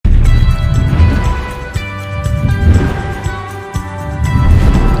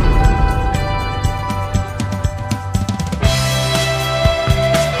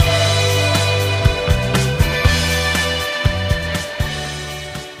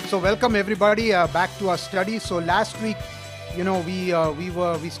So welcome everybody back to our study. So last week,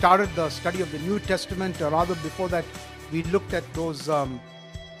 we started the study of the New Testament. Or rather, before that, we looked at those the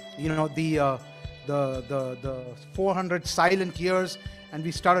 400 silent years, and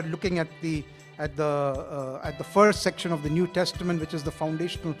we started looking at the first section of the New Testament, which is the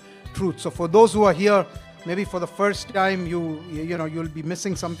foundational truth. So for those who are here, maybe for the first time, you'll be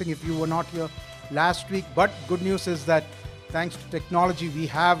missing something if you were not here last week. But good news is that thanks to technology, we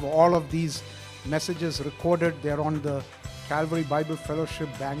have all of these messages recorded. They're on the Calvary Bible Fellowship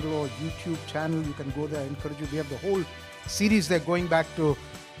Bangalore YouTube channel. You can go there. I encourage you. We have the whole series there going back to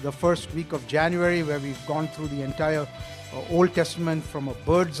the first week of January, where we've gone through the entire Old Testament from a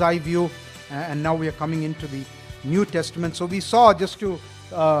bird's eye view, and now we are coming into the New Testament. So we saw, just to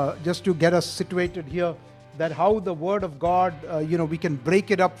get us situated here, that how the Word of God, we can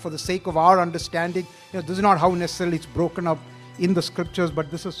break it up for the sake of our understanding. This is not how necessarily it's broken up in the Scriptures,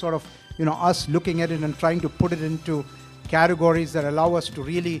 but this is sort of, us looking at it and trying to put it into categories that allow us to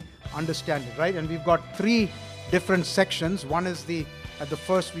really understand it, right? And we've got three different sections. One is at the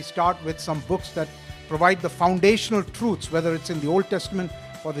first, we start with some books that provide the foundational truths, whether it's in the Old Testament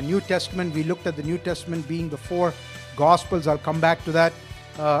or the New Testament. We looked at the New Testament being the four Gospels. I'll come back to that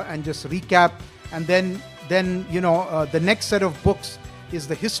and just recap. And then the next set of books is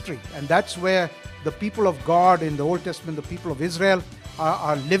the history, and that's where the people of God in the Old Testament, the people of Israel,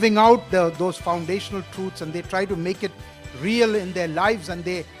 are living out those foundational truths, and they try to make it real in their lives, and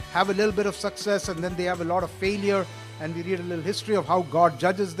they have a little bit of success, and then they have a lot of failure, and we read a little history of how God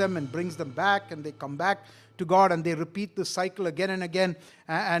judges them and brings them back, and they come back to God, and they repeat the cycle again and again.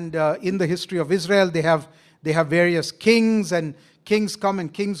 And in the history of Israel, they have various kings, and kings come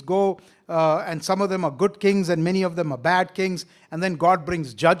and kings go. And some of them are good kings and many of them are bad kings, and then God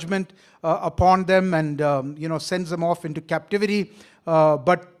brings judgment upon them and sends them off into captivity.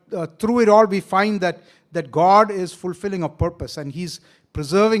 But through it all, we find that God is fulfilling a purpose, and He's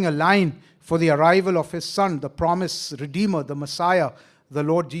preserving a line for the arrival of His Son, the promised Redeemer, the Messiah, the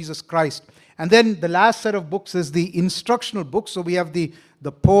Lord Jesus Christ. And then the last set of books is the instructional books. So we have the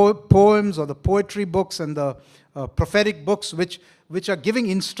poems or the poetry books and the prophetic books, which are giving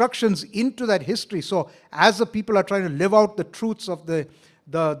instructions into that history. So as the people are trying to live out the truths of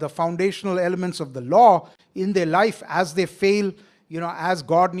the foundational elements of the law in their life, as they fail, as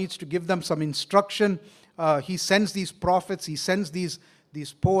God needs to give them some instruction, He sends these prophets, He sends these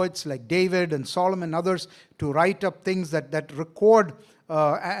poets like David and Solomon and others to write up things that record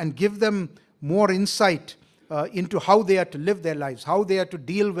and give them more insight into how they are to live their lives, how they are to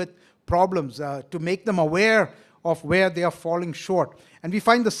deal with problems, to make them aware of where they are falling short. And we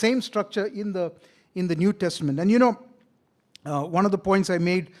find the same structure in the New Testament. And one of the points I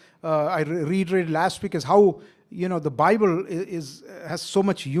made, I reiterated last week, is how the Bible has so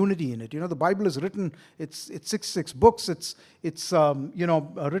much unity in it. The Bible is written, it's 66 books. It's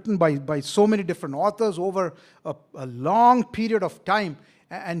written by so many different authors over a long period of time.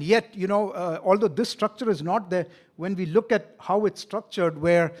 And yet, although this structure is not there, when we look at how it's structured,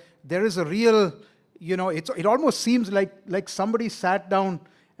 where there is a real, it almost seems like somebody sat down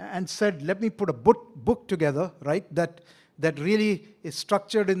and said, let me put a book together, right? That really is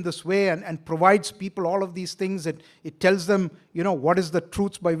structured in this way and provides people all of these things. It tells them, what is the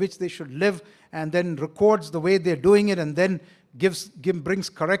truths by which they should live, and then records the way they're doing it, and then brings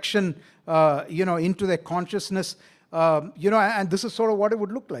correction, into their consciousness. And this is sort of what it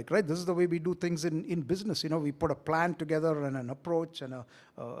would look like, right? This is the way we do things in business. We put a plan together and an approach and a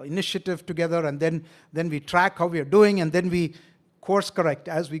initiative together, and then we track how we are doing, and then we course correct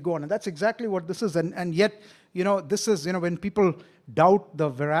as we go on. And that's exactly what this is. And yet, this is, when people doubt the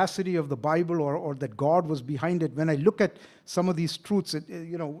veracity of the Bible or that God was behind it, when I look at some of these truths,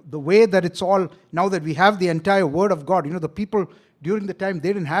 the way that it's all, now that we have the entire Word of God, the people during the time, they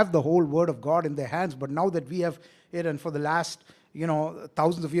didn't have the whole Word of God in their hands, but now that we have it, and for the last,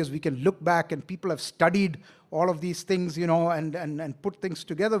 thousands of years, we can look back and people have studied all of these things, and put things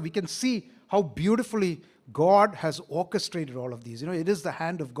together. We can see how beautifully God has orchestrated all of these. It is the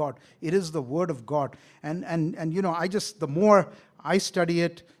hand of God. It is the Word of God. And the more I study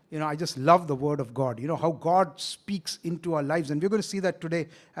it, I just love the Word of God, how God speaks into our lives. And we're going to see that today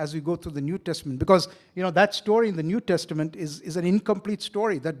as we go through the New Testament. Because, that story in the New Testament is an incomplete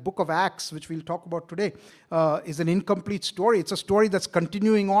story. That book of Acts, which we'll talk about today, is an incomplete story. It's a story that's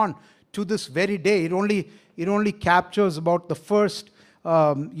continuing on to this very day. It only captures about the first,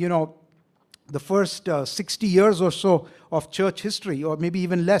 the first 60 years or so of church history, or maybe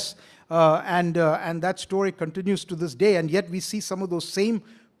even less. And that story continues to this day. And yet we see some of those same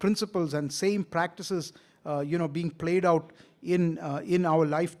principles and same practices, being played out in our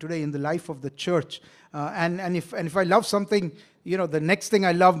life today, in the life of the church. And if I love something, the next thing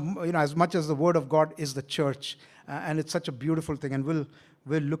I love, as much as the Word of God, is the church. And it's such a beautiful thing, and we'll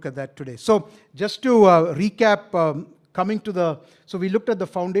look at that today. So just to recap, so we looked at the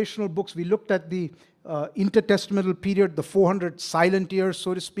foundational books, we looked at the intertestamental period, the 400 silent years,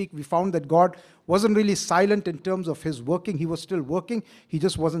 so to speak. We found that God wasn't really silent in terms of his working. He was still working. He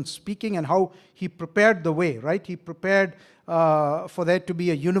just wasn't speaking, and how he prepared the way, right? He prepared for there to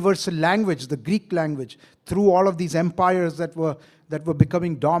be a universal language, the Greek language, through all of these empires that were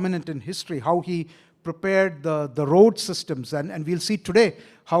becoming dominant in history, how he prepared the road systems. And we'll see today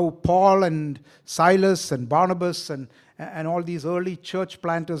how Paul and Silas and Barnabas and all these early church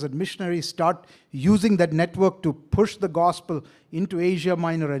planters and missionaries start using that network to push the gospel into Asia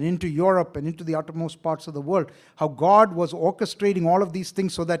Minor and into Europe and into the uttermost parts of the world. How God was orchestrating all of these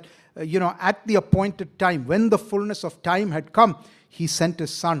things so that, at the appointed time, when the fullness of time had come, he sent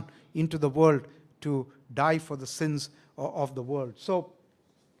his Son into the world to die for the sins of the world. So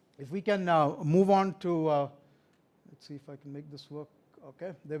if we can move on to, let's see if I can make this work.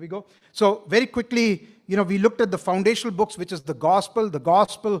 Okay, there we go. So very quickly, we looked at the foundational books, which is the gospel. The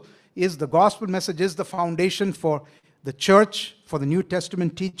gospel message is the foundation for the church, for the New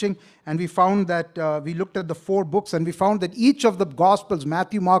Testament teaching. And we found that we looked at the 4 books, and we found that each of the gospels,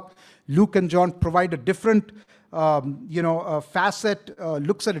 Matthew, Mark, Luke, and John, provide a different, facet,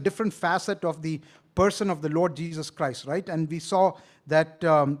 looks at a different facet of the person of the Lord Jesus Christ, right? And we saw that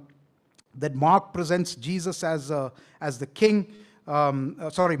that Mark presents Jesus as the king.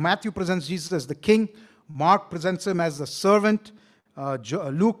 Matthew presents Jesus as the king. Mark presents him as the servant.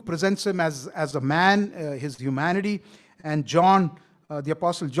 Luke presents him as a man, his humanity. And John, the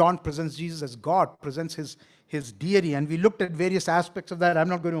Apostle John, presents Jesus as God, presents his deity. And we looked at various aspects of that. I'm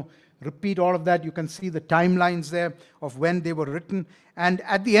not going to repeat all of that. You can see the timelines there of when they were written. And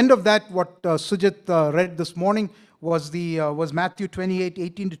at the end of that, what Sujit read this morning was Matthew 28,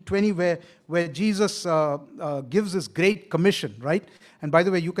 18 to 20, where Jesus gives this great commission, right? And by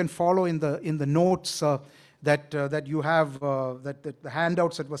the way, you can follow in the notes that you have, that the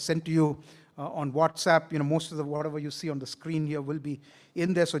handouts that were sent to you on WhatsApp. Most of whatever you see on the screen here will be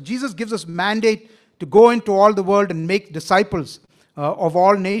in there. So Jesus gives us mandate to go into all the world and make disciples of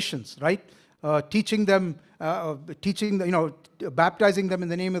all nations, right? Teaching them, baptizing them in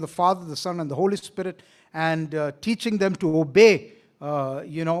the name of the Father, the Son, and the Holy Spirit, and teaching them to obey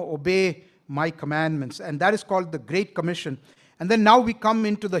my commandments. And that is called the Great Commission. And then now we come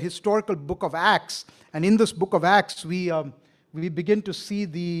into the historical book of Acts. And in this book of Acts, we begin to see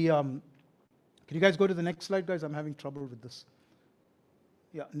the... can you guys go to the next slide, guys? I'm having trouble with this.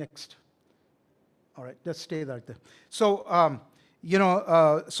 Yeah, next. All right, just stay right there. So,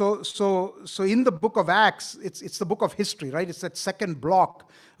 so in the book of Acts, it's the book of history, right? It's that second block,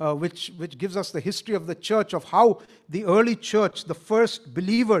 which gives us the history of the church, of how the early church, the first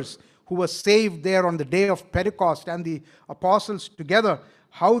believers who were saved there on the day of Pentecost and the apostles together,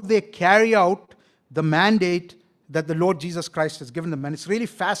 how they carry out the mandate that the Lord Jesus Christ has given them. And it's really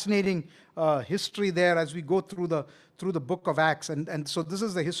fascinating history there as we go through the book of Acts. And so this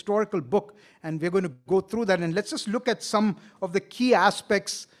is the historical book, and we're going to go through that. And let's just look at some of the key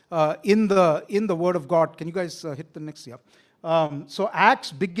aspects in the Word of God. Can you guys hit the next year? So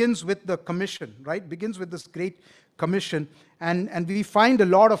Acts begins with the commission, right? Begins with this great commission. And we find a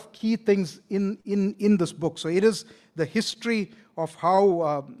lot of key things in this book. So it is the history of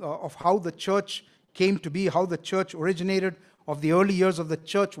how the church came to be, how the church originated, of the early years of the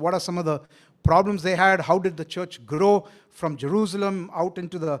church. What are some of the problems they had? How did the church grow from Jerusalem out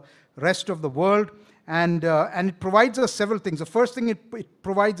into the rest of the world? And it provides us several things. The first thing it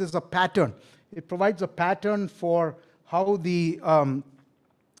provides is a pattern. It provides a pattern for how the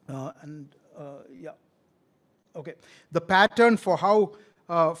the pattern for how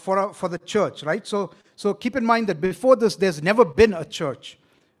for the church, right? So keep in mind that before this, there's never been a church.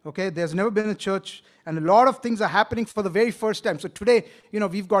 Okay, there's never been a church, and a lot of things are happening for the very first time. So today,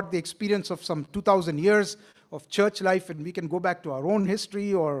 we've got the experience of some 2,000 years of church life, and we can go back to our own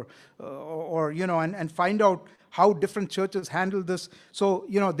history or and find out how different churches handled this. So,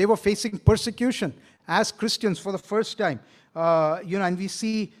 they were facing persecution as Christians for the first time. And we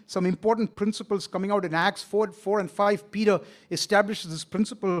see some important principles coming out in Acts 4 and 5. Peter establishes this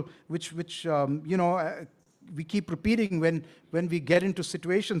principle, which we keep repeating when we get into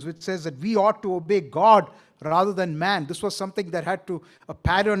situations, which says that we ought to obey God rather than man. This was something that a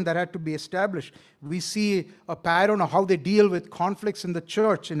pattern that had to be established. We see a pattern of how they deal with conflicts in the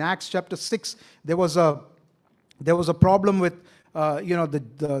church. In Acts chapter 6, there was a problem with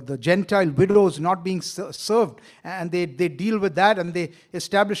the Gentile widows not being served, and they deal with that, and they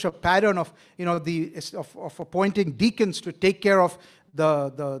establish a pattern of of appointing deacons to take care of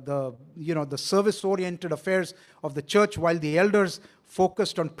the service oriented affairs of the church, while the elders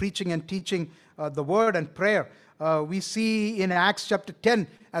focused on preaching and teaching the word and prayer. We see in Acts chapter 10,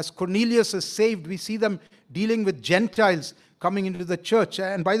 as Cornelius is saved, we see them dealing with Gentiles coming into the church.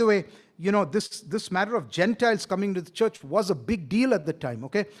 And by the way, this matter of Gentiles coming to the church was a big deal at the time,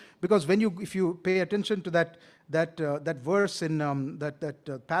 okay? Because if you pay attention to that verse in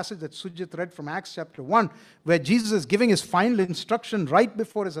that passage that Sujit read from Acts chapter 1, where Jesus is giving his final instruction right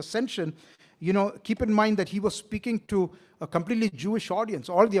before his ascension, keep in mind that he was speaking to a completely Jewish audience.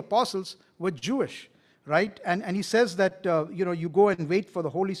 All the apostles were Jewish, right? And he says that, you go and wait for the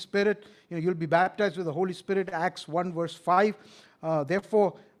Holy Spirit. You'll be baptized with the Holy Spirit, Acts 1 verse 5.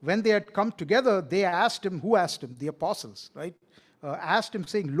 Therefore, when they had come together, they asked him. Who asked him? The apostles, right? Asked him,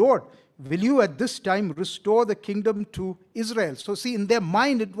 saying, Lord, will you at this time restore the kingdom to Israel? So see, in their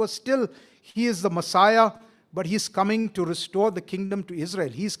mind, it was still, he is the Messiah, but he's coming to restore the kingdom to Israel.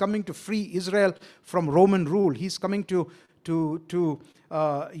 He's coming to free Israel from Roman rule. He's coming to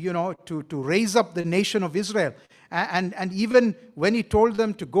raise up the nation of Israel. And even when he told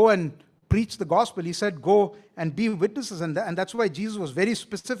them to go and preach the gospel, he said, go and be witnesses. And that's why Jesus was very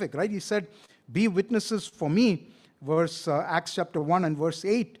specific, right? He said, be witnesses for me, Acts chapter 1 and verse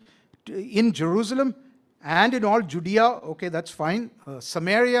 8, in Jerusalem and in all Judea. Okay, that's fine.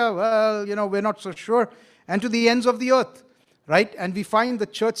 Samaria, well, we're not so sure. And to the ends of the earth, right? And we find the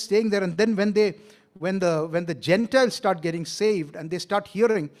church staying there. And then when the Gentiles start getting saved and they start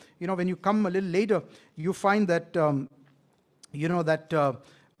hearing, when you come a little later, you find that, that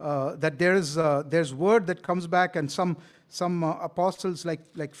there's word that comes back, and some apostles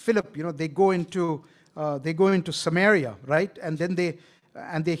like Philip, they go into Samaria, right? And then they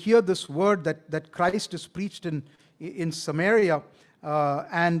hear this word that Christ is preached in Samaria,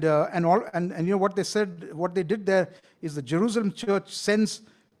 and what they said, what they did there is the Jerusalem church sends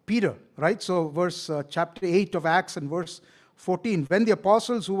Peter, right? So chapter 8 of Acts and verse 14, when the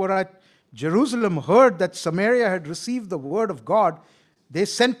apostles who were at Jerusalem heard that Samaria had received the word of God, they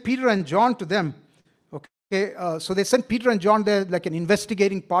sent Peter and John to them. Okay, so they sent Peter and John there like an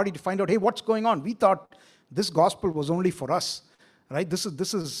investigating party to find out, hey, what's going on? We thought this gospel was only for us, right? This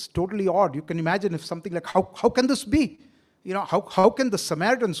is totally odd. You can imagine if something like, how can this be? How can the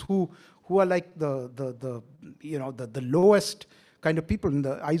Samaritans who are like the lowest kind of people in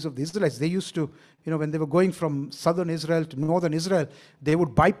the eyes of the Israelites, they used to, when they were going from southern Israel to northern Israel, they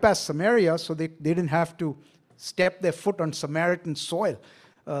would bypass Samaria so they didn't have to step their foot on Samaritan soil.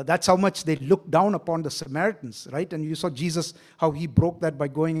 That's how much they looked down upon the Samaritans, right? And you saw Jesus, how he broke that by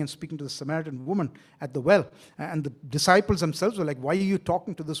going and speaking to the Samaritan woman at the well. And the disciples themselves were like, why are you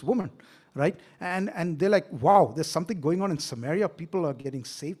talking to this woman, right? And they're like, wow, there's something going on in Samaria. People are getting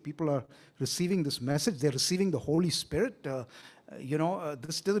saved. People are receiving this message. They're receiving the Holy Spirit.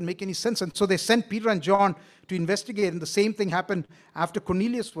 This doesn't make any sense. And so they sent Peter and John to investigate, and the same thing happened after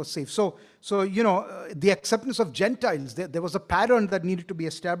Cornelius was saved. So the acceptance of Gentiles, there was a pattern that needed to be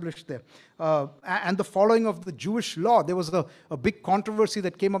established there. And the following of the Jewish law, there was a big controversy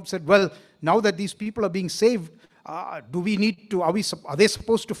that came up, said, well, now that these people are being saved, are they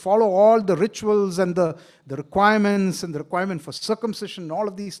supposed to follow all the rituals and the requirements and the requirement for circumcision and all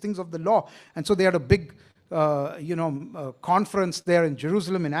of these things of the law? And so they had a big conference there in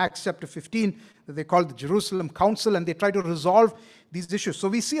Jerusalem in Acts chapter 15 that they called the Jerusalem Council, and they try to resolve these issues. So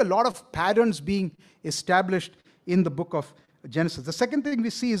we see a lot of patterns being established in the book of Genesis. The second thing we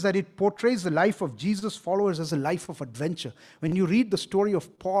see is that it portrays the life of Jesus' followers as a life of adventure. When you read the story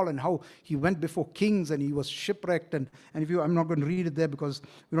of Paul and how he went before kings and he was shipwrecked, and I'm not going to read it there because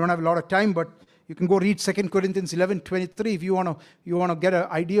we don't have a lot of time, but you can go read 2 Corinthians 11:23 if you want to get an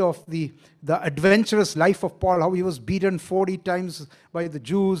idea of the adventurous life of Paul, how he was beaten 40 times by the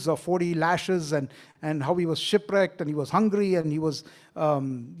Jews, 40 lashes, and how he was shipwrecked and he was hungry and he was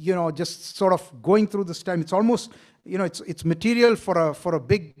just sort of going through this time. It's almost it's material for a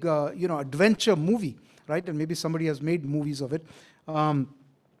big adventure movie, right? And maybe somebody has made movies of it.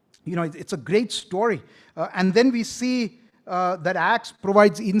 It's a great story, and then we see that Acts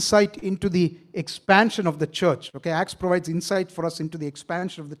provides insight into the expansion of the church. Okay, Acts provides insight for us into the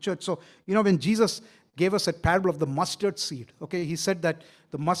expansion of the church. So, when Jesus gave us a parable of the mustard seed, okay, he said that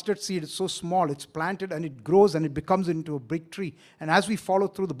the mustard seed is so small, it's planted and it grows and it becomes into a big tree. And as we follow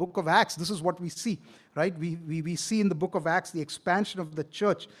through the book of Acts, this is what we see, right? We see in the book of Acts the expansion of the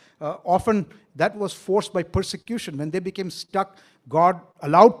church. Often that was forced by persecution. When they became stuck, God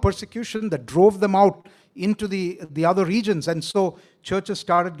allowed persecution that drove them out, into the other regions. And so churches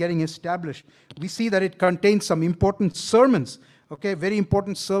started getting established. We see that it contains some important sermons, okay, very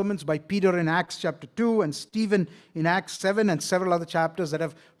important sermons by Peter in Acts chapter 2 and Stephen in Acts 7 and several other chapters that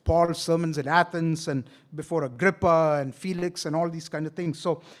have Paul's sermons in Athens and before Agrippa and Felix and all these kind of things.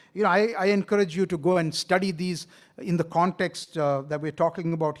 So, I encourage you to go and study these in the context that we're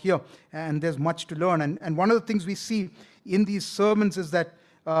talking about here, and there's much to learn. And one of the things we see in these sermons is that,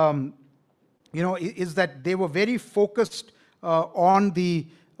 is that they were very focused on the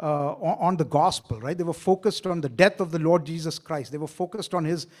gospel, right? They were focused on the death of the Lord Jesus Christ. They were focused on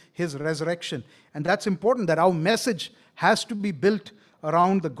his resurrection. And that's important, that our message has to be built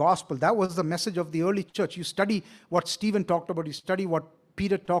around the gospel. That was the message of the early church. You study what Stephen talked about, you study what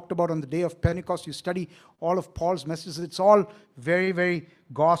Peter talked about on the day of Pentecost, you study all of Paul's messages. It's all very, very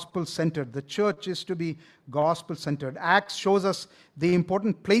gospel-centered. The church is to be gospel-centered. Acts shows us the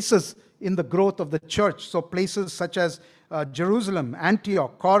important places in the growth of the church. So places such as Jerusalem,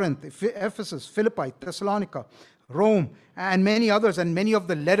 Antioch, Corinth, Ephesus, Philippi, Thessalonica, Rome, and many others. And many of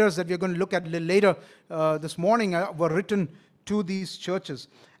the letters that we're going to look at later this morning were written to these churches.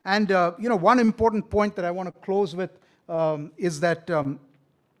 And one important point that I want to close with is that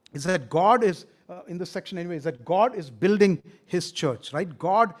God is, in this section anyway, is that God is building his church, right?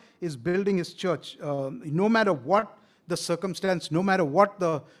 God is building his church. No matter what the circumstance, no matter what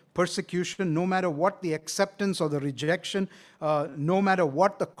the persecution, no matter what the acceptance or the rejection, no matter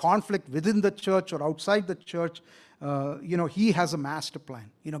what the conflict within the church or outside the church, he has a master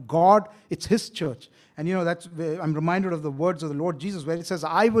plan. God, it's his church. And that's I'm reminded of the words of the Lord Jesus where he says,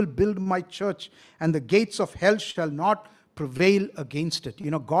 I will build my church and the gates of hell shall not prevail against it.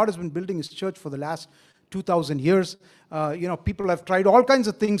 God has been building his church for the last 2,000 years. People have tried all kinds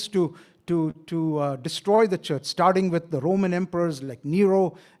of things to destroy the church, starting with the Roman emperors like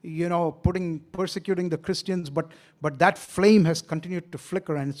Nero, persecuting the Christians, but that flame has continued to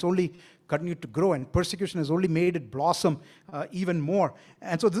flicker and it's only continued to grow, and persecution has only made it blossom even more.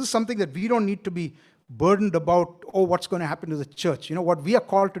 And so this is something that we don't need to be burdened about, what's going to happen to the church. What we are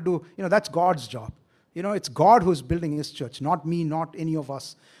called to do, that's God's job. It's God who's building his church, not me, not any of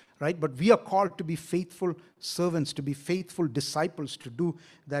us. Right? But we are called to be faithful servants, to be faithful disciples, to do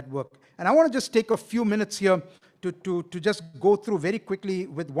that work. And I want to just take a few minutes here to just go through very quickly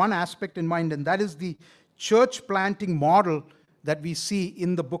with one aspect in mind, and that is the church planting model that we see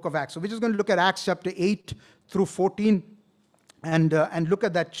in the book of Acts. So we're just going to look at Acts chapter 8 through 14 and look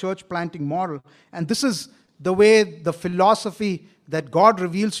at that church planting model. And this is the way, the philosophy that God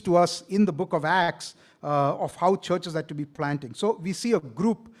reveals to us in the book of Acts of how churches are to be planting. So we see a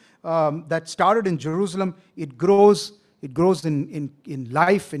group that started in Jerusalem. It grows in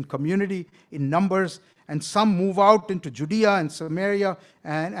life, in community, in numbers, and some move out into Judea and Samaria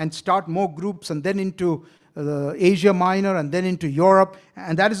and start more groups, and then into Asia Minor, and then into Europe,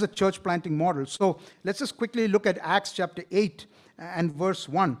 and that is a church planting model. So let's just quickly look at Acts chapter 8 and verse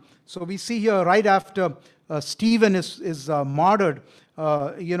 1. So we see here right after Stephen is martyred,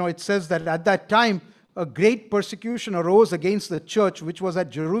 it says that at that time a great persecution arose against the church which was at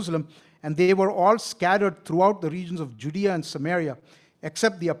Jerusalem, and they were all scattered throughout the regions of Judea and Samaria,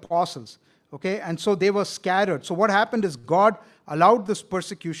 except the apostles. Okay, and so they were scattered. So what happened is God allowed this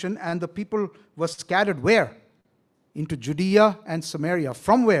persecution, and the people were scattered where? Into Judea and Samaria.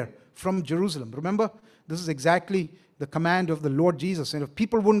 From where? From Jerusalem. Remember, this is exactly the command of the Lord Jesus. And if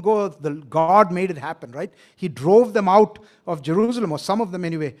people wouldn't go, God made it happen, right? He drove them out of Jerusalem, or some of them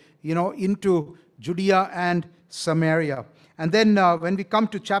anyway, into Judea and Samaria. And then when we come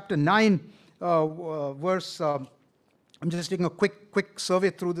to chapter 9, verse, I'm just taking a quick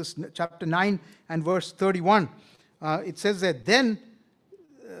survey through this, chapter 9 and verse 31. It says that then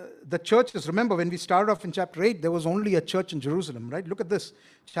the churches, remember when we started off in chapter 8, there was only a church in Jerusalem, right? Look at this,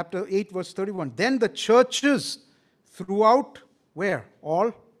 chapter 8, verse 31. Then the churches throughout, where?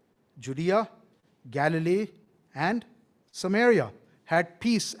 All Judea, Galilee, and Samaria had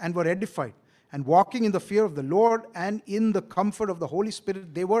peace and were edified. And walking in the fear of the Lord and in the comfort of the Holy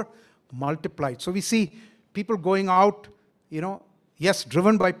Spirit, they were multiplied. So we see people going out, yes,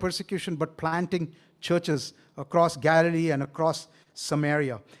 driven by persecution, but planting churches across Galilee and across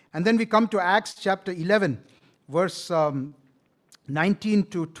Samaria. And then we come to Acts chapter 11, verse 19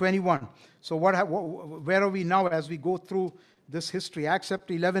 to 21. So where are we now as we go through this history? Acts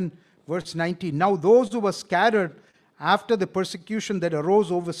chapter 11, verse 19. Now those who were scattered after the persecution that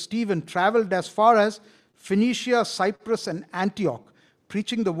arose over Stephen traveled as far as Phoenicia, Cyprus, and Antioch,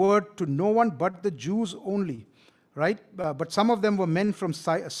 preaching the word to no one but the Jews only. Right? But some of them were men from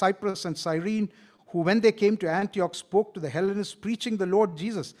Cyprus and Cyrene who when they came to Antioch spoke to the Hellenists, preaching the Lord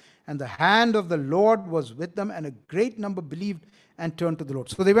Jesus. And the hand of the Lord was with them, and a great number believed and turned to the Lord.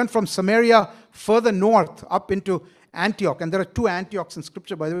 So they went from Samaria further north up into Antioch. And there are two Antiochs in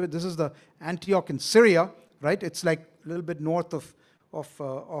Scripture, by the way. This is the Antioch in Syria, right? It's like a little bit north of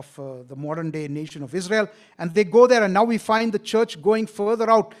the modern-day nation of Israel. And they go there, and now we find the church going further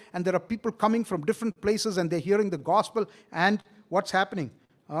out. And there are people coming from different places, and they're hearing the gospel. And what's happening?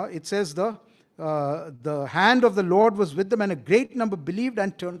 It says the hand of the Lord was with them, and a great number believed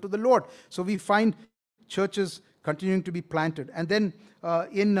and turned to the Lord. So we find churches continuing to be planted. And then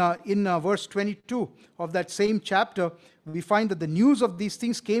in verse 22 of that same chapter, we find that the news of these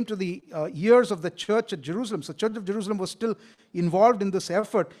things came to the ears of the church at Jerusalem. So Church of Jerusalem was still involved in this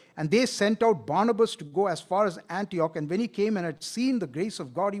effort, and they sent out Barnabas to go as far as Antioch. And when he came and had seen the grace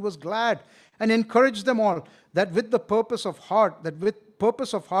of God, he was glad and encouraged them all that with purpose of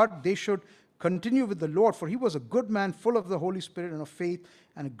heart they should continue with the Lord, for he was a good man, full of the Holy Spirit and of faith,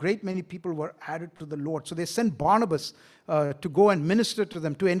 and a great many people were added to the Lord. So they sent Barnabas to go and minister to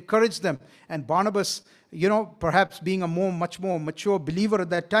them, to encourage them. And Barnabas, perhaps being a much more mature believer at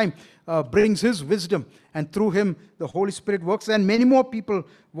that time, brings his wisdom, and through him the Holy Spirit works, and many more people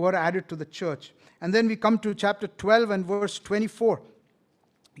were added to the church. And then we come to chapter 12 and verse 24.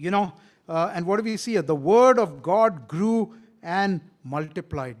 And what do we see here? The word of God grew and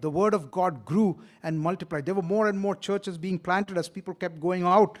multiplied. The word of God grew and multiplied. There were more and more churches being planted as people kept going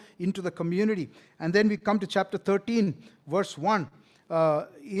out into the community. And then we come to chapter 13, verse 1.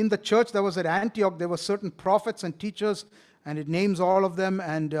 In the church that was at Antioch, there were certain prophets and teachers, and it names all of them.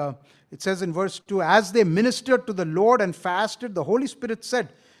 And it says in verse 2, as they ministered to the Lord and fasted, the Holy Spirit said,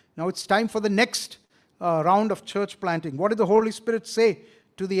 now it's time for the next round of church planting. What did the Holy Spirit say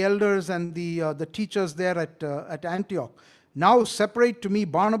to the elders and the teachers there at Antioch? Now separate to me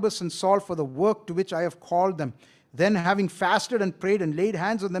Barnabas and Saul for the work to which I have called them. Then having fasted and prayed and laid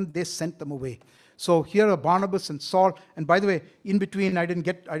hands on them, they sent them away. So here are Barnabas and Saul. And by the way, in between, I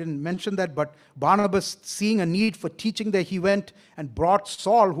didn't mention that, but Barnabas, seeing a need for teaching there, he went and brought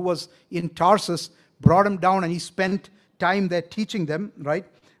Saul, who was in Tarsus, brought him down, and he spent time there teaching them, right?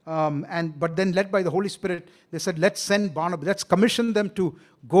 But then led by the Holy Spirit, they said, let's send Barnabas, let's commission them to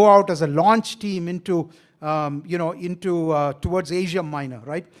go out as a launch team into towards Asia Minor,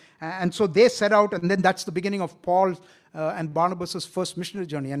 right? And so they set out, and then that's the beginning of Paul and Barnabas' first missionary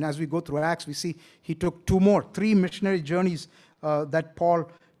journey. And as we go through Acts, we see he took three missionary journeys that Paul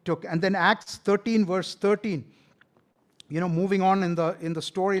took. And then Acts 13, verse 13, moving on in the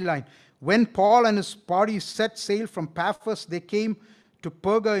storyline. When Paul and his party set sail from Paphos, they came to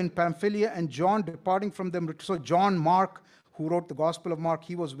Perga in Pamphylia, and John departing from them. So John Mark, who wrote the Gospel of Mark,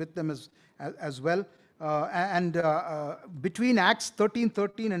 he was with them as well. Between Acts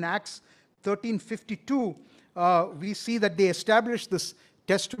 13:13 and Acts 13:52, we see that they established this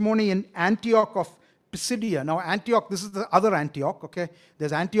testimony in Antioch of Pisidia. Now, Antioch, this is the other Antioch, okay?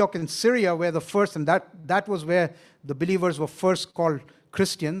 There's Antioch in Syria, where the first, and that was where the believers were first called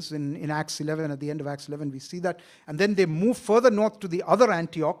Christians in Acts 11. At the end of Acts 11, we see that. And then they move further north to the other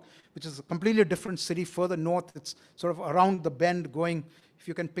Antioch, which is a completely different city further north. It's sort of around the bend going. If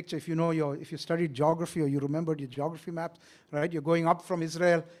you can picture, if you studied geography or you remembered your geography maps, right? You're going up from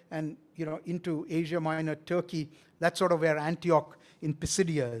Israel and into Asia Minor, Turkey. That's sort of where Antioch in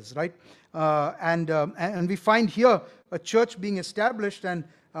Pisidia is, right? And we find here a church being established, and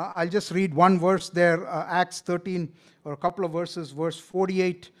I'll just read one verse there, Acts 13, or a couple of verses, verse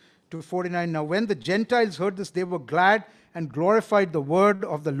 48 to 49. Now, when the Gentiles heard this, they were glad and glorified the word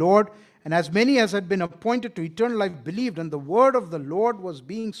of the Lord. And as many as had been appointed to eternal life believed, and the word of the Lord was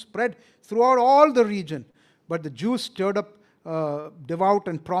being spread throughout all the region. But the Jews stirred up devout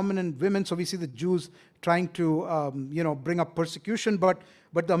and prominent women. So we see the Jews trying to, bring up persecution. But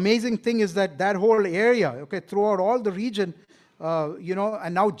the amazing thing is that whole area, okay, throughout all the region,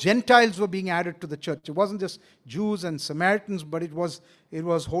 and now Gentiles were being added to the church. It wasn't just Jews and Samaritans, but it was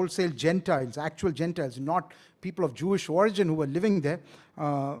wholesale Gentiles, actual Gentiles, not people of Jewish origin who were living there,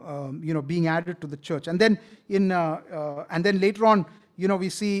 being added to the church. And then later on, we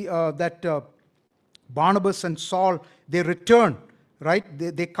see that Barnabas and Saul, they return, right?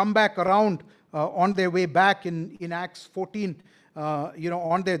 They come back around on their way back in Acts 14.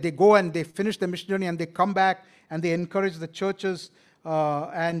 They go and they finish the mission journey, and they come back and they encourage the churches.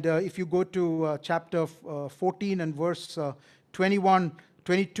 If you go to chapter 14 and verse 21,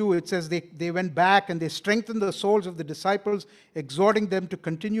 22, it says they went back and they strengthened the souls of the disciples, exhorting them to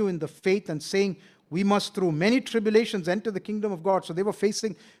continue in the faith and saying, we must through many tribulations enter the kingdom of God. So they were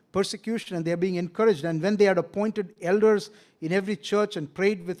facing persecution, and they're being encouraged. And when they had appointed elders in every church and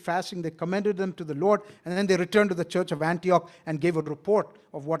prayed with fasting, they commended them to the Lord. And then they returned to the church of Antioch and gave a report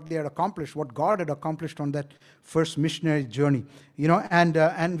of what they had accomplished, what God had accomplished on that first missionary journey.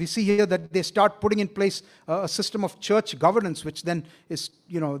 And we see here that they start putting in place a system of church governance, which then is,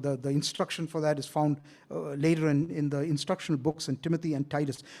 the instruction for that is found later in the instructional books in Timothy and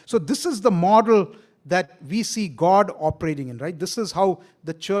Titus. So this is the model that we see God operating in, right? This is how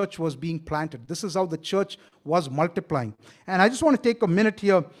the church was being planted. This is how the church was multiplying. And I just want to take a minute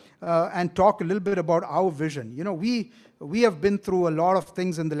here and talk a little bit about our vision. We have been through a lot of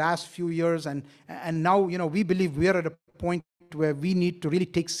things in the last few years, and now, we believe we are at a point where we need to really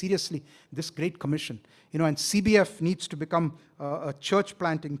take seriously this Great Commission. And CBF needs to become a church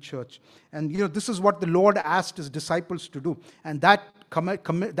planting church. And, this is what the Lord asked his disciples to do. And that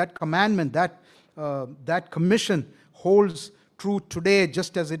commandment, that commission holds true today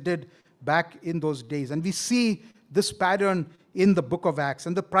just as it did back in those days. And we see this pattern in the book of Acts.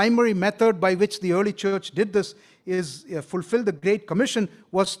 And the primary method by which the early church did this is fulfill the Great Commission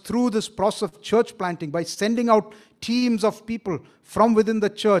was through this process of church planting, by sending out teams of people from within the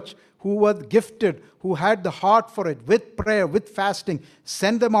church who were gifted, who had the heart for it, with prayer, with fasting,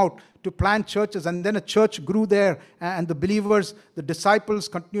 send them out to plant churches. And then a church grew there, and the believers, the disciples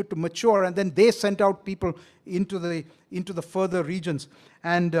continued to mature, and then they sent out people into the further regions.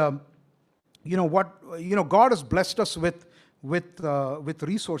 And God has blessed us with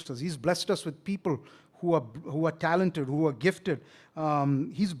resources. He's blessed us with people who are talented, who are gifted.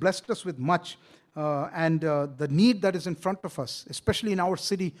 He's blessed us with much. And the need that is in front of us, especially in our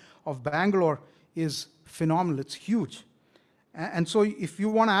city of Bangalore, is phenomenal. It's huge. And so if you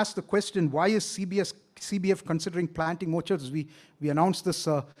want to ask the question, why is CBF considering planting more churches? We announced this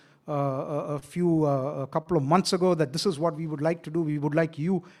a couple of months ago, that this is what we would like to do. We would like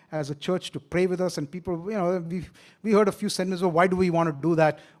you as a church to pray with us. And people, we heard a few sentences, why do we want to do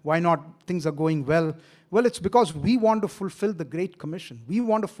that? Why not? Things are going well. Well, it's because we want to fulfill the Great Commission. We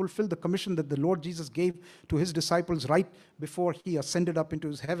want to fulfill the commission that the Lord Jesus gave to his disciples right before he ascended up into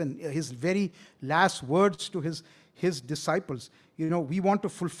his heaven, his very last words to his disciples. We want to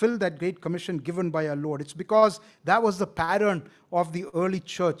fulfill that Great Commission given by our Lord. It's because that was the pattern of the early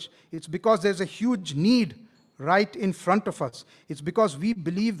church. It's because there's a huge need right in front of us. It's because we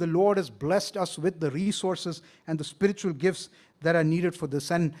believe the Lord has blessed us with the resources and the spiritual gifts that are needed for this.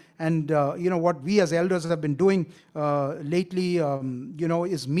 And what we as elders have been doing lately,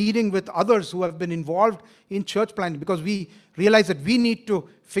 is meeting with others who have been involved in church planting, because we realize that we need to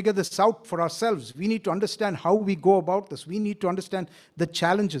figure this out for ourselves. We need to understand how we go about this. We need to understand the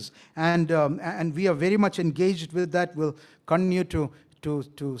challenges. And we are very much engaged with that. We'll continue to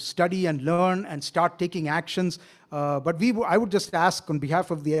study and learn and start taking actions. But I would just ask on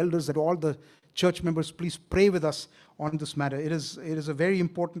behalf of the elders that all the church members please pray with us on this matter. It is a very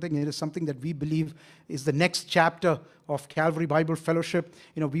important thing. It is something that we believe is the next chapter of Calvary Bible Fellowship.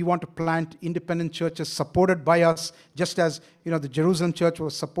 We want to plant independent churches supported by us, just as the Jerusalem church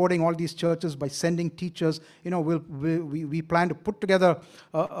was supporting all these churches by sending teachers. We plan to put together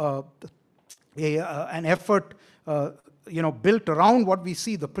an effort built around what we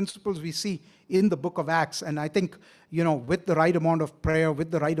see, the principles we see in the book of Acts. And I think, with the right amount of prayer,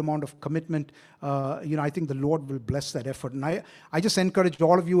 with the right amount of commitment, I think the Lord will bless that effort. And I just encourage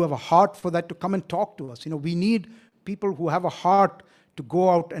all of you who have a heart for that to come and talk to us. We need people who have a heart to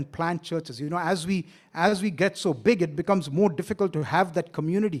go out and plant churches. As we get so big, it becomes more difficult to have that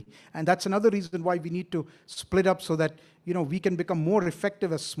community. And that's another reason why we need to split up, so that we can become more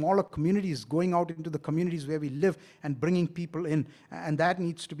effective as smaller communities, going out into the communities where we live and bringing people in. And that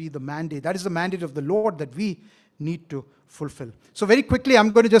needs to be the mandate. That is the mandate of the Lord that we need to fulfill. So very quickly,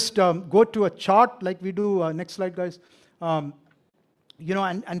 I'm going to just go to a chart like we do. Next slide, guys. And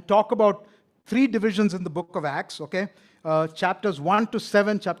talk about 3 divisions in the book of Acts, okay? Chapters 1 to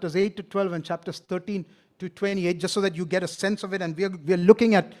 7, chapters 8 to 12, and chapters 13 to 28, just so that you get a sense of it. And we're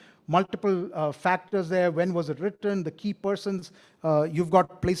looking at multiple factors there. When was it written? The key persons. You've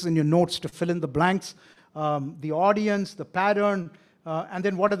got places in your notes to fill in the blanks. The audience, the pattern, and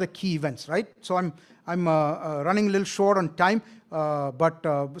then what are the key events, right? So I'm running a little short on time,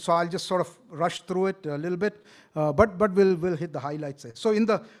 so I'll just sort of rush through it a little bit, but we'll hit the highlights there. So in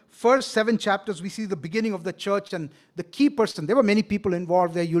the first 7 chapters, we see the beginning of the church and the key person. There were many people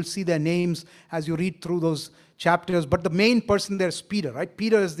involved there. You'll see their names as you read through those chapters, but the main person there is Peter, right?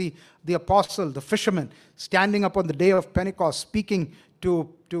 Peter is the apostle, the fisherman, standing up on the day of Pentecost, speaking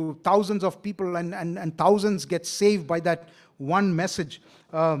to thousands of people, and thousands get saved by that one message.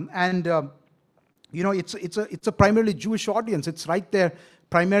 it's a primarily Jewish audience. It's right there,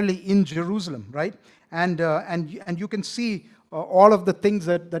 primarily in Jerusalem, right? And you can see all of the things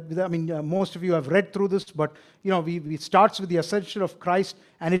most of you have read through this, but we starts with the ascension of Christ,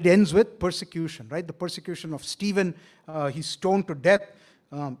 and it ends with persecution, right? The persecution of Stephen. He's stoned to death,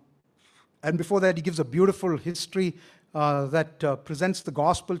 and before that, he gives a beautiful history that presents the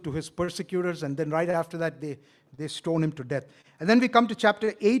gospel to his persecutors, and then right after that, they stone him to death. And then we come to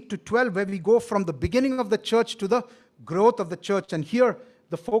chapter 8 to 12, where we go from the beginning of the church to the growth of the church. And here,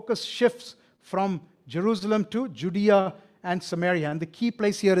 the focus shifts from Jerusalem to Judea and Samaria. And the key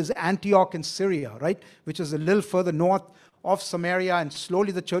place here is Antioch in Syria, right? Which is a little further north of Samaria. And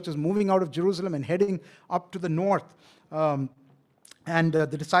slowly the church is moving out of Jerusalem and heading up to the north. The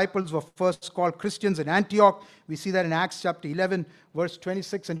disciples were first called Christians in Antioch. We see that in Acts chapter 11, verse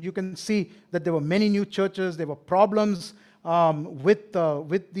 26. And you can see that there were many new churches. There were problems with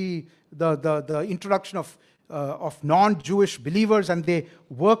the introduction of non-Jewish believers, and they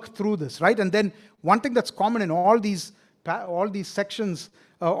work through this, right? And then one thing that's common in all these sections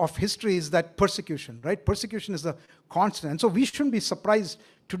of history is that persecution, right? Persecution is a constant. And so we shouldn't be surprised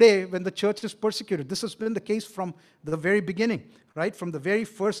today when the church is persecuted. This has been the case from the very beginning, right? From the very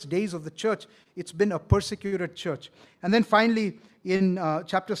first days of the church, it's been a persecuted church. And then finally, in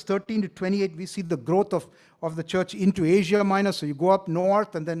chapters 13 to 28, we see the growth of the church into Asia Minor. So you go up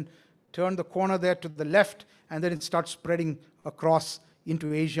north and then turn the corner there to the left, and then it starts spreading across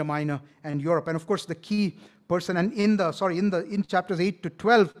into Asia Minor and Europe. And of course, the key person, and in chapters 8 to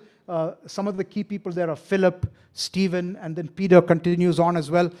 12, some of the key people there are Philip, Stephen, and then Peter continues on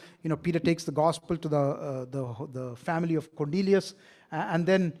as well. Peter takes the gospel to the family of Cornelius, and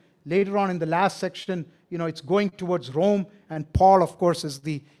then later on in the last section, it's going towards Rome, and Paul, of course, is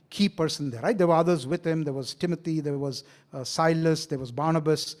the key person there, right? There were others with him. There was Timothy, there was Silas, there was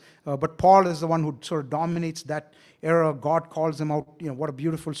Barnabas, but Paul is the one who sort of dominates that era. God calls him out. What a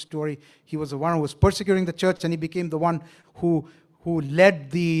beautiful story. He was the one who was persecuting the church, and he became the one who led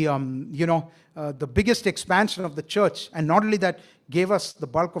the biggest expansion of the church, and not only that, gave us the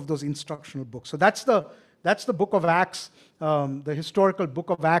bulk of those instructional books. So that's the book of Acts, the historical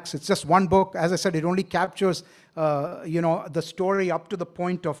book of Acts. It's just one book. As I said, it only captures the story up to the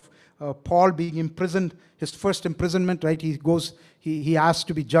point of Paul being imprisoned, his first imprisonment, right? He asked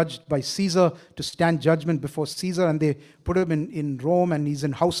to be judged by Caesar, to stand judgment before Caesar, and they put him in Rome, and he's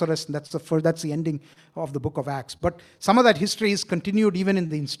in house arrest, and that's the ending of the book of Acts. But some of that history is continued even in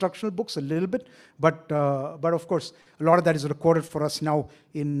the instructional books a little bit, but of course, a lot of that is recorded for us now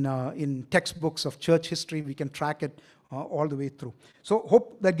in textbooks of church history. We can track it all the way through. So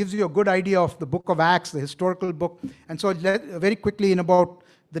hope that gives you a good idea of the book of Acts, the historical book. And so very quickly, in about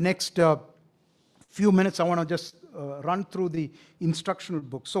the next few minutes, I want to just run through the instructional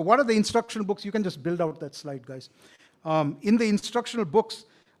books. So what are the instructional books? You can just build out that slide, guys. In the instructional books,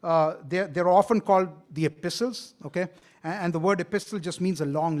 they're often called the epistles, okay? And the word epistle just means a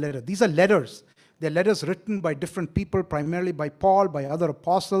long letter. These are letters. They're letters written by different people, primarily by Paul, by other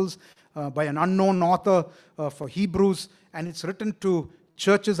apostles, by an unknown author for Hebrews, and it's written to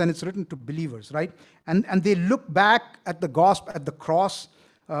churches and it's written to believers, right? And they look back at the gospel, at the cross,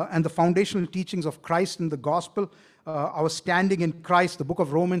 and the foundational teachings of Christ in the gospel. Our standing in Christ, the book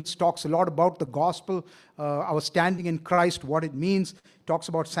of Romans talks a lot about the gospel, our standing in Christ, what it means, talks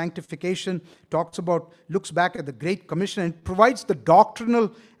about sanctification, looks back at the Great Commission, and provides the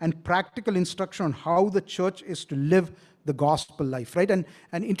doctrinal and practical instruction on how the church is to live the gospel life, right? And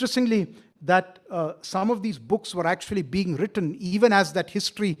interestingly, that some of these books were actually being written even as that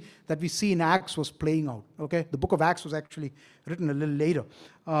history that we see in Acts was playing out, okay? The book of Acts was actually written a little later.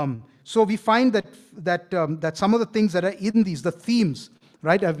 So we find that some of the things that are in these, the themes,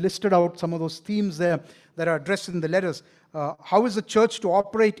 right? I've listed out some of those themes there that are addressed in the letters. How is the church to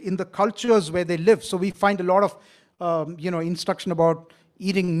operate in the cultures where they live? So we find a lot of, instruction about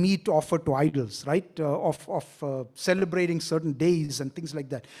eating meat offered to idols, right? Of celebrating certain days and things like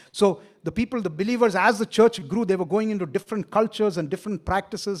that. So the people, the believers, as the church grew, they were going into different cultures and different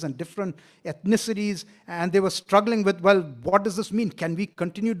practices and different ethnicities, and they were struggling with, well, what does this mean? Can we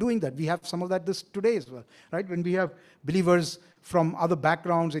continue doing that? We have some of that today as well, right? When we have believers from other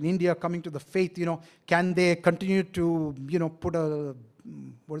backgrounds in India coming to the faith, can they continue to, put a,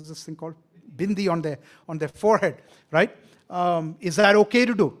 what is this thing called? Bindi on their forehead, right? Is that okay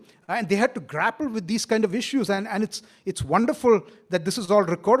to do? And they had to grapple with these kind of issues, and it's wonderful that this is all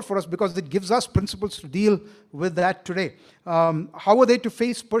recorded for us because it gives us principles to deal with that today. How are they to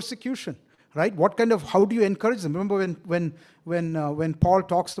face persecution, right? How do you encourage them? Remember when Paul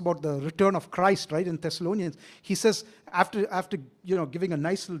talks about the return of Christ, right, in Thessalonians, he says, after giving a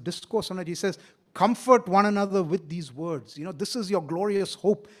nice little discourse on it, he says, Comfort one another with these words. This is your glorious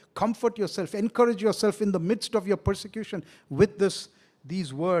hope. Comfort yourself. Encourage yourself in the midst of your persecution with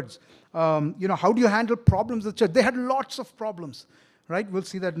these words. How do you handle problems in the church? They had lots of problems, right? We'll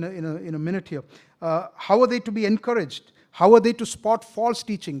see that in a minute here. How are they to be encouraged? How are they to spot false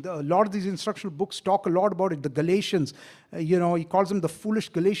teaching? A lot of these instructional books talk a lot about it. The Galatians, he calls them the foolish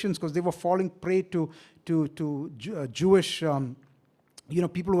Galatians because they were falling prey to Jewish,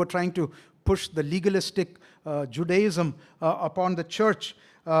 people who were trying to push the legalistic Judaism upon the church.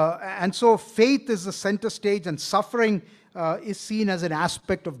 And so faith is the center stage, and suffering is seen as an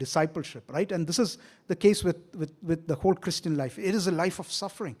aspect of discipleship, right? And this is the case with the whole Christian life. It is a life of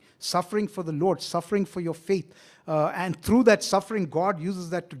suffering for the Lord, suffering for your faith. And through that suffering, God uses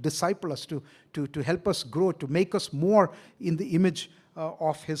that to disciple us, to help us grow, to make us more in the image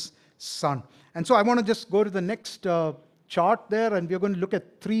of His Son. And so I want to just go to the next chart there, and we're going to look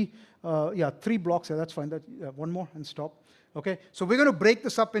at three blocks here. That's fine. One more and stop. Okay, so we're going to break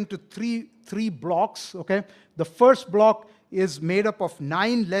this up into three blocks. Okay, the first block is made up of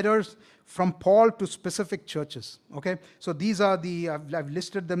 9 letters from Paul to specific churches. Okay, so these are I've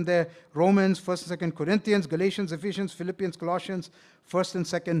listed them there: Romans, 1st and 2nd Corinthians, Galatians, Ephesians, Philippians, Colossians, 1st and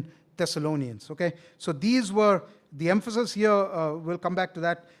 2nd Thessalonians. Okay, so these were the emphasis here. We'll come back to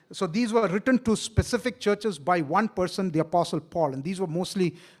that. So these were written to specific churches by one person, the Apostle Paul, and these were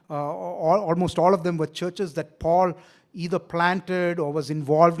mostly, almost all of them were churches that Paul either planted or was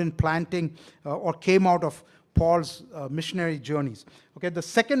involved in planting or came out of Paul's missionary journeys. Okay, the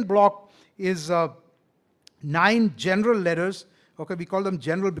second block is 9 general letters. Okay, we call them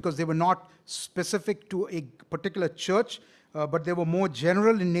general because they were not specific to a particular church, but they were more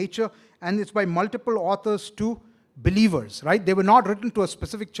general in nature, and it's by multiple authors to believers, right? They were not written to a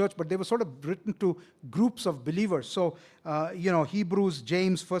specific church, but they were sort of written to groups of believers. So, Hebrews,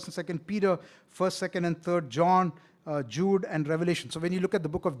 James, 1st and 2nd Peter, 1st, 2nd and 3rd John, Jude, and Revelation. So when you look at the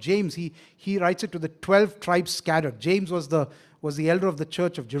book of James, he writes it to the 12 tribes scattered. James was the elder of the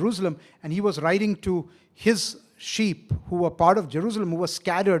church of Jerusalem, and he was writing to his sheep who were part of Jerusalem, who were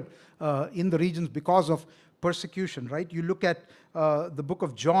scattered in the regions because of persecution, right? You look at the book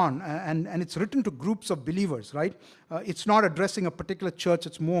of John, and it's written to groups of believers, right? It's not addressing a particular church,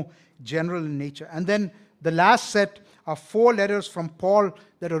 it's more general in nature. And then the last set are 4 letters from Paul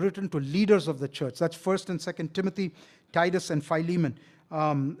that are written to leaders of the church. That's 1st and 2nd Timothy, Titus, and Philemon. This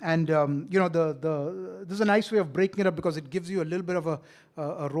is a nice way of breaking it up because it gives you a little bit of a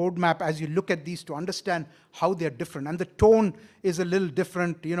roadmap as you look at these to understand how they're different. And the tone is a little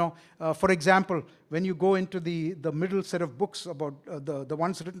different. For example, when you go into the middle set of books about the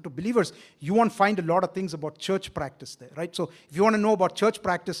ones written to believers, you won't find a lot of things about church practice there, right? So if you want to know about church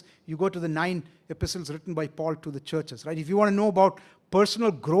practice, you go to the 9 epistles written by Paul to the churches, right? If you want to know about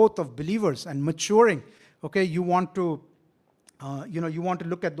personal growth of believers and maturing, okay, you want to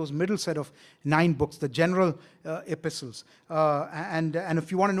look at those middle set of 9 books, the general epistles. And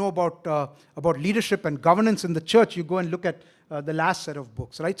if you want to know about leadership and governance in the church, you go and look at the last set of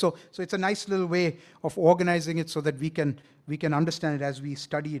books, right? So it's a nice little way of organizing it so that we can understand it as we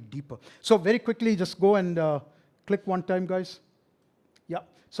study it deeper. So very quickly, just go and click one time, guys. Yeah.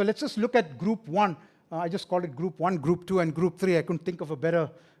 So let's just look at group 1. I just called it group 1, group 2, and group 3. I couldn't think of a better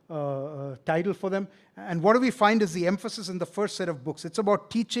title for them. And what do we find is the emphasis in the first set of books. It's about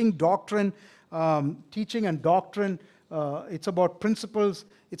teaching, doctrine, teaching and doctrine. It's about principles.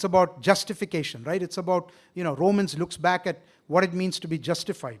 It's about justification, right? It's about, Romans looks back at what it means to be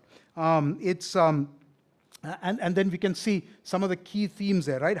justified. And then we can see some of the key themes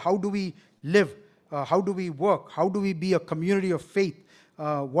there, right? How do we live? How do we work? How do we be a community of faith?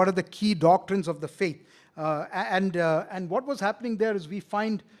 What are the key doctrines of the faith? And what was happening there is we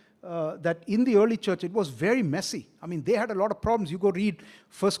find that in the early church, it was very messy. I mean, they had a lot of problems. You go read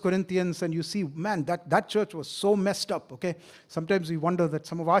 1 Corinthians and you see, man, that church was so messed up, okay? Sometimes we wonder that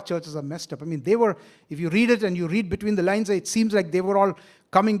some of our churches are messed up. I mean, if you read it and you read between the lines, it seems like they were all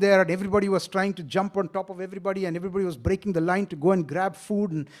coming there and everybody was trying to jump on top of everybody and everybody was breaking the line to go and grab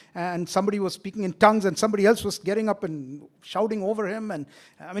food and somebody was speaking in tongues and somebody else was getting up and shouting over him. And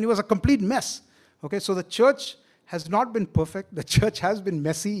I mean, it was a complete mess. Okay, so the church has not been perfect. The church has been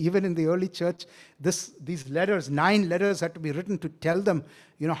messy, even in the early church. These letters, 9 letters had to be written to tell them,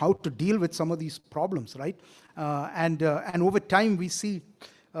 how to deal with some of these problems, right? And over time, we see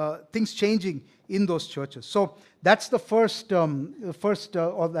things changing in those churches. So that's the first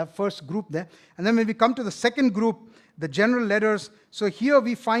group there. And then when we come to the second group, the general letters. So here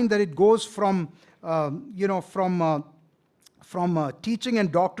we find that it goes from teaching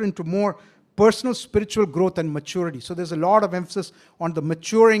and doctrine to more personal spiritual growth and maturity. So there's a lot of emphasis on the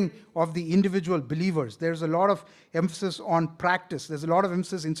maturing of the individual believers. There's a lot of emphasis on practice. There's a lot of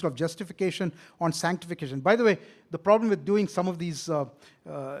emphasis, instead of justification, on sanctification. By the way, the problem with doing some of these,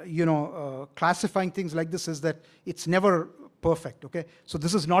 classifying things like this is that it's never perfect, okay? So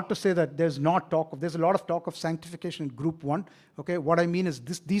this is not to say that there's a lot of talk of sanctification in group 1, okay? What I mean is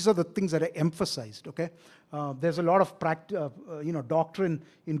these are the things that are emphasized, okay? There's a lot of doctrine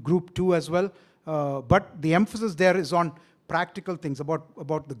in group 2 as well, but the emphasis there is on practical things,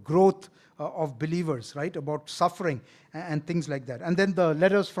 about the growth of believers, right? About suffering and things like that. And then the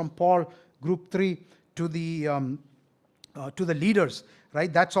letters from Paul, group 3, to the leaders,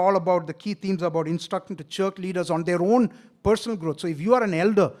 right? That's all about, the key themes about instructing to church leaders on their own personal growth. So if you are an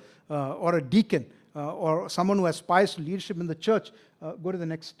elder or a deacon or someone who aspires to leadership in the church, go to the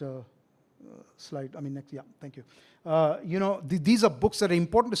next slide. Thank you. These are books that are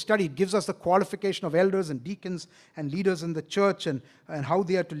important to study. It gives us the qualification of elders and deacons and leaders in the church, and how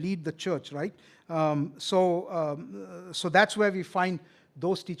they are to lead the church, right? So that's where we find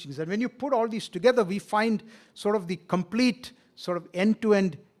those teachings. And when you put all these together, we find sort of the complete sort of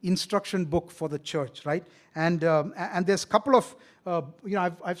end-to-end instruction book for the church, right? And there's a couple of,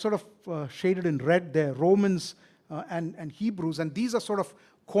 I've sort of shaded in red there, Romans and Hebrews, and these are sort of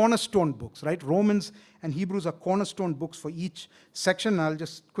cornerstone books, right? Romans and Hebrews are cornerstone books for each section. I'll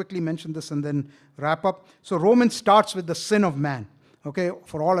just quickly mention this and then wrap up. So Romans starts with the sin of man. Okay,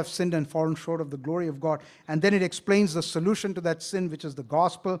 for all have sinned and fallen short of the glory of God. And then it explains the solution to that sin, which is the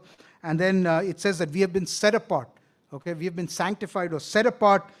gospel. And then it says that we have been set apart. Okay, we have been sanctified or set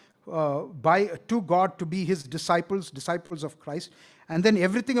apart to God to be his disciples of Christ. And then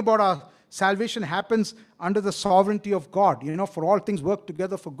everything about our salvation happens under the sovereignty of God. For all things work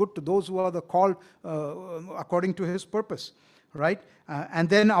together for good to those who are the called according to his purpose. Right? And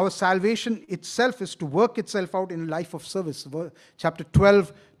then our salvation itself is to work itself out in a life of service. Chapter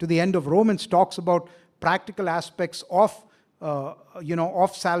 12 to the end of Romans talks about practical aspects of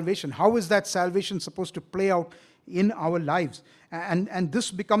salvation. How is that salvation supposed to play out in our lives? And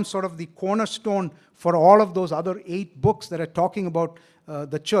this becomes sort of the cornerstone for all of those other 8 books that are talking about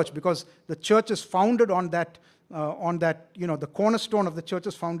the church, because the church is founded on that, the cornerstone of the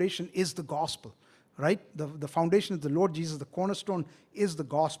church's foundation is the gospel. Right? The foundation is the Lord Jesus. The cornerstone is the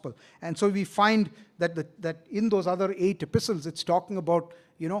gospel. And so we find that in those other 8 epistles, it's talking about,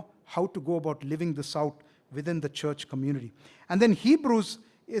 how to go about living this out within the church community. And then Hebrews,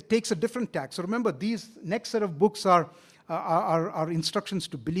 it takes a different tack. So remember, these next set of books are instructions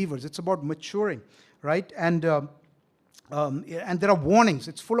to believers. It's about maturing, right? And there are warnings.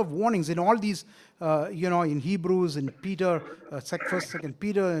 It's full of warnings in all these, in Hebrews, in Peter, 1st, 2nd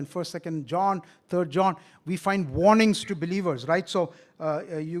Peter, and 1st, 2nd John, 3rd John. We find warnings to believers, right? So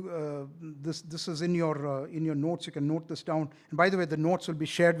this is in your notes. You can note this down. And by the way, the notes will be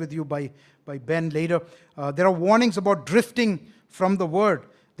shared with you by Ben later. There are warnings about drifting from the word.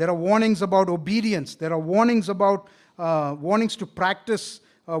 There are warnings about obedience. There are warnings about warnings to practice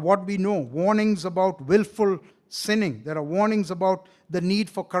what we know. Warnings about willful sinning. There are warnings about the need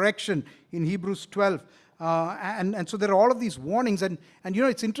for correction in Hebrews 12. And so there are all of these warnings. And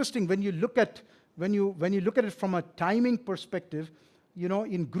it's interesting when you look at it from a timing perspective.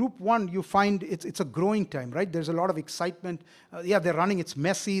 In group 1, you find it's a growing time, right? There's a lot of excitement. They're running. It's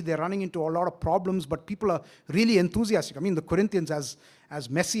messy. They're running into a lot of problems, but people are really enthusiastic. I mean, the Corinthians, as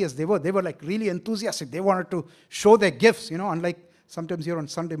messy as they were like really enthusiastic. They wanted to show their gifts, unlike sometimes here on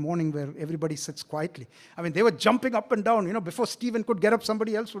Sunday morning where everybody sits quietly. I mean, they were jumping up and down. Before Stephen could get up,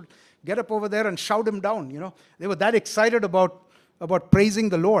 somebody else would get up over there and shout him down. They were that excited about praising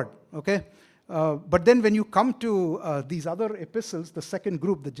the Lord, okay? But then when you come to these other epistles, the second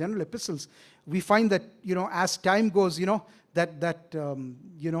group, the general epistles, we find that, as time goes,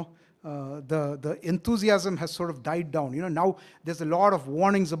 the enthusiasm has sort of died down. Now there's a lot of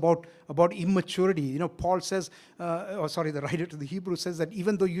warnings about immaturity. Paul says, the writer to the Hebrews says that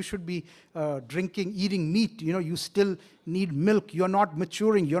even though you should be eating meat, you still need milk. You're not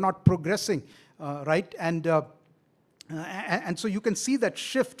maturing. You're not progressing, right? And so you can see that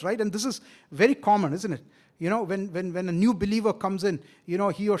shift, right? And this is very common, isn't it? When a new believer comes in,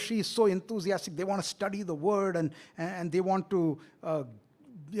 he or she is so enthusiastic. They want to study the word and they want to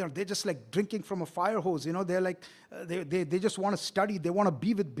they're just like drinking from a fire hose. They're like, they just want to study. They want to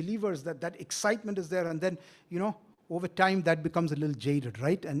be with believers. That excitement is there. And then, over time, that becomes a little jaded,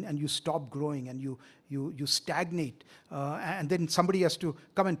 right? And you stop growing and you stagnate. And then somebody has to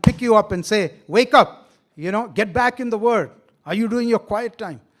come and pick you up and say, wake up, get back in the word. Are you doing your quiet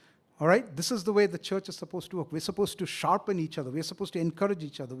time? All right, this is the way the church is supposed to work. We're supposed to sharpen each other. We're supposed to encourage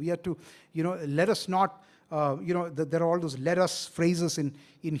each other. We are to, let us not, there are all those let us phrases in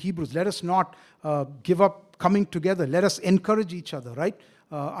Hebrews. Let us not give up coming together. Let us encourage each other, right?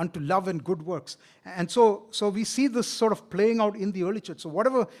 Unto love and good works. And so we see this sort of playing out in the early church. So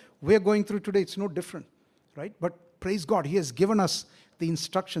whatever we're going through today, it's no different, right? But praise God, He has given us the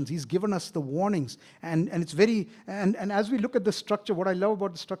instructions. He's given us the warnings. And it's very, and as we look at the structure, what I love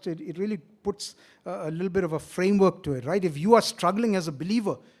about the structure, it really puts a little bit of a framework to it, right? If you are struggling as a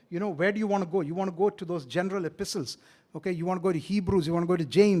believer, where do you want to go? You want to go to those general epistles. Okay, you want to go to Hebrews, you want to go to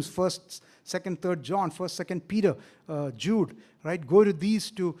James, 1st, 2nd, 3rd John, 1st, 2nd Peter, Jude, right? Go to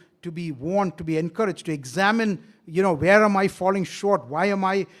these to be warned, to be encouraged, to examine, where am I falling short? Why am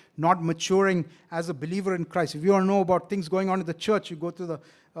I not maturing as a believer in Christ? If you want to know about things going on in the church, you go to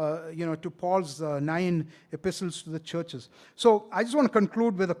to Paul's 9 epistles to the churches. So I just want to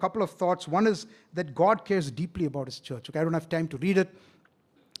conclude with a couple of thoughts. One is that God cares deeply about His church. Okay, I don't have time to read it.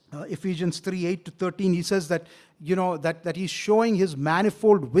 Ephesians 3, 8 to 13, he says that, that He's showing His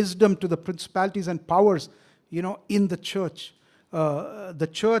manifold wisdom to the principalities and powers, in the church. The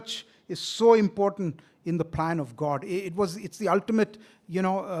church is so important in the plan of God. It's the ultimate,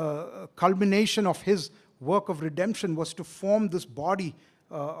 culmination of His work of redemption was to form this body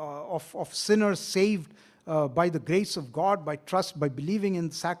of sinners saved by the grace of God, by trust, by believing in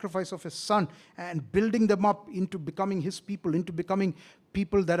the sacrifice of His Son, and building them up into becoming His people, into becoming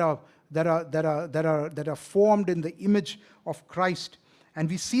people that are formed in the image of Christ. And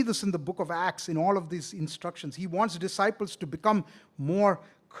we see this in the book of Acts, in all of these instructions. He wants disciples to become more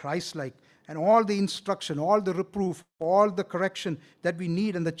Christ-like. And all the instruction, all the reproof, all the correction that we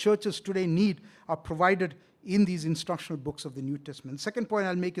need and the churches today need are provided in these instructional books of the New Testament. The second point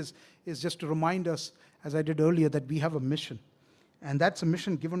I'll make is just to remind us, as I did earlier, that we have a mission. And that's a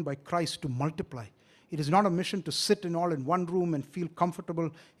mission given by Christ to multiply. It is not a mission to sit in one room and feel comfortable.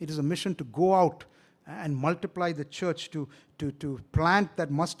 It is a mission to go out and multiply the church, to plant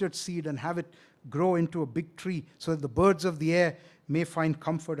that mustard seed and have it grow into a big tree so that the birds of the air may find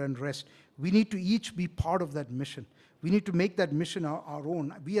comfort and rest. We need to each be part of that mission. We need to make that mission our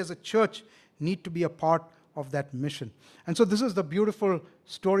own. We as a church need to be a part of that mission. And so this is the beautiful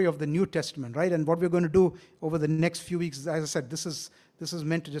story of the New Testament, right? And what we're going to do over the next few weeks, as I said, this is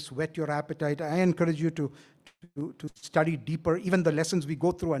meant to just whet your appetite. I encourage you to study deeper. Even the lessons we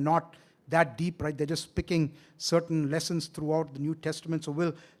go through are not that deep, right? They're just picking certain lessons throughout the New Testament. So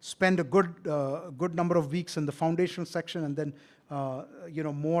we'll spend a good number of weeks in the foundational section, and then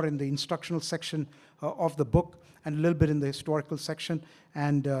more in the instructional section of the book, and a little bit in the historical section.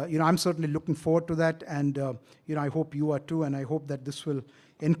 And I'm certainly looking forward to that. And I hope you are too. And I hope that this will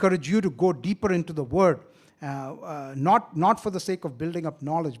encourage you to go deeper into the Word, not for the sake of building up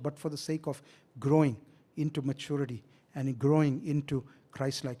knowledge, but for the sake of growing into maturity and growing into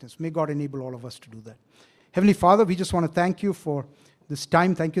Christ-likeness. May God enable all of us to do that. Heavenly Father, we just want to thank You for this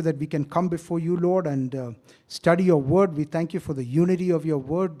time. Thank You that we can come before You, Lord, and study Your Word. We thank You for the unity of Your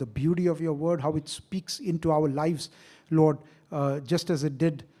Word, the beauty of Your Word, how it speaks into our lives, Lord, just as it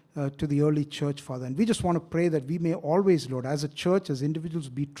did to the early church, Father. And we just want to pray that we may always, Lord, as a church, as individuals,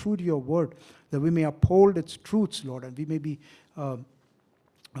 be true to Your Word, that we may uphold its truths, Lord, and we may be,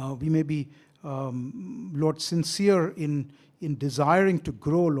 Lord, sincere in desiring to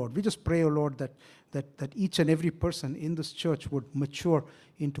grow, Lord. We just pray, O Lord, that each and every person in this church would mature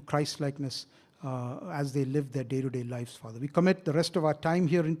into Christ-likeness as they live their day-to-day lives, Father. We commit the rest of our time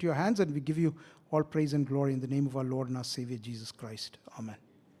here into Your hands, and we give You all praise and glory in the name of our Lord and our Savior, Jesus Christ. Amen.